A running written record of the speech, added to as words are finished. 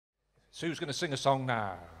So who's going to sing a song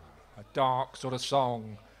now? A dark sort of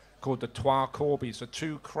song called the Corbies, the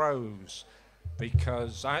Two Crows,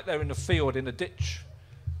 because out there in the field, in the ditch,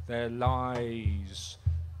 there lies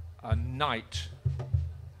a knight.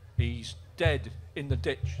 He's dead in the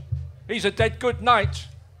ditch. He's a dead good knight.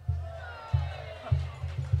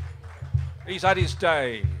 He's had his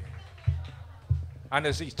day. And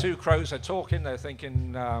as these two crows are talking, they're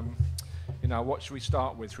thinking, you know, what should we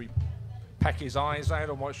start with? Should we peck his eyes out,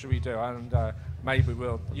 or what should we do? And maybe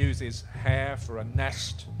we'll use his hair for a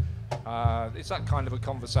nest. It's that kind of a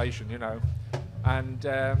conversation, you know. And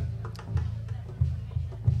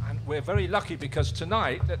we're very lucky because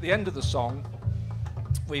tonight, at the end of the song,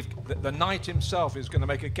 the knight himself is going to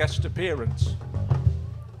make a guest appearance.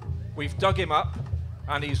 We've dug him up,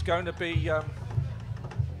 and he's going to be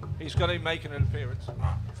making an appearance.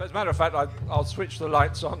 As a matter of fact, I'll switch the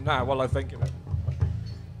lights on now while I think of it.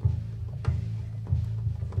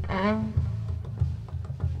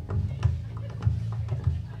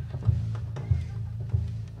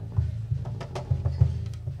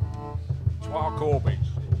 Corbies.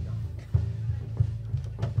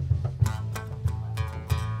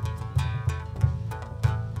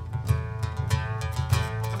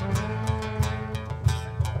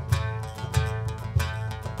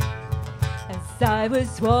 As I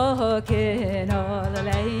was walking all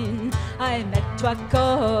alone, I met twa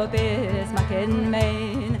Corbies back in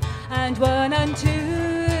Maine, and one unto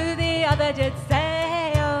the other did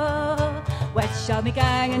say, oh, where shall we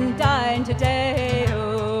gang and dine today,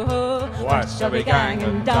 oh, where shall we gang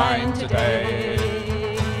and dine today?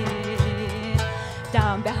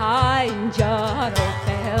 Down behind yon old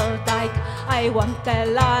fell dyke, I want there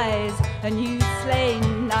lies a new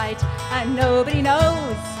slain knight, and nobody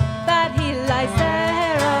knows that he lies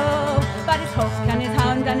there, oh, but his hawk and his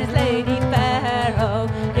hound and his lady fair, oh,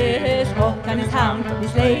 his hawk and his hound,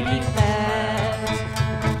 his lady fair.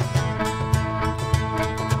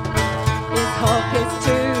 His hawk is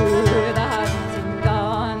to the hunting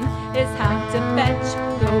gone, his hound to fetch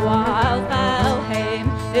the wild fowl hame,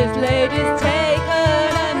 his lady's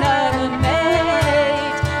taken another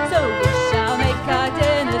mate, so we shall make our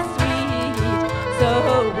dinner sweet, so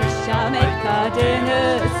we shall make our dinner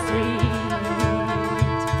sweet.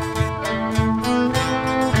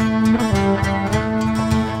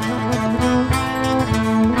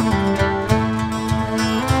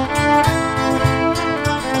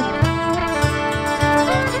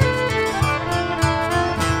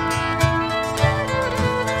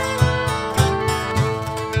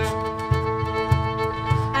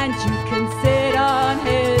 And you can sit on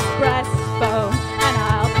his breastbone, and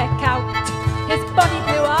I'll peck out his body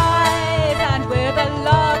blue eyes, and with a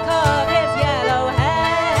lock of his yellow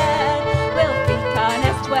hair, we'll think our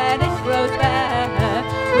nest when it grows bare,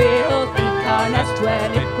 we'll think our nest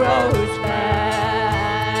when it grows bare.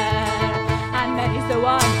 And many's the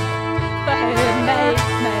one for whom makes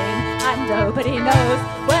Maine, and nobody knows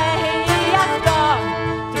where he has gone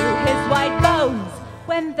through his white bones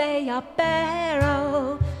when they are bare,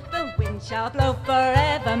 oh, the wind shall blow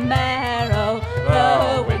forevermore, oh,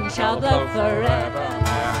 the wind shall blow forevermore.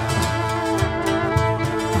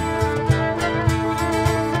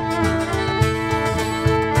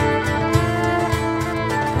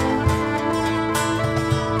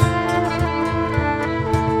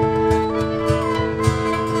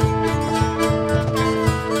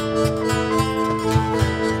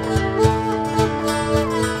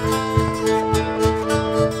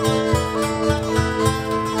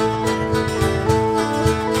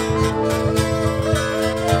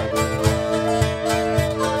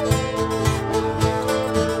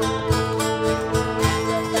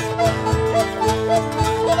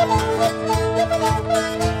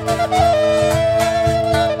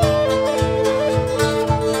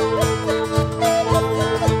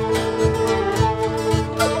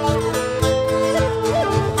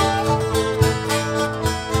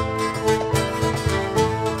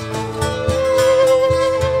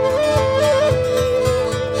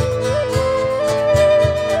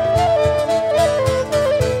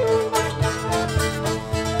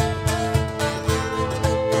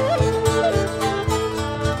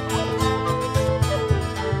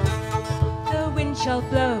 Shall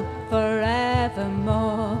blow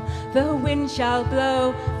forevermore, the wind shall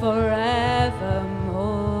blow forevermore.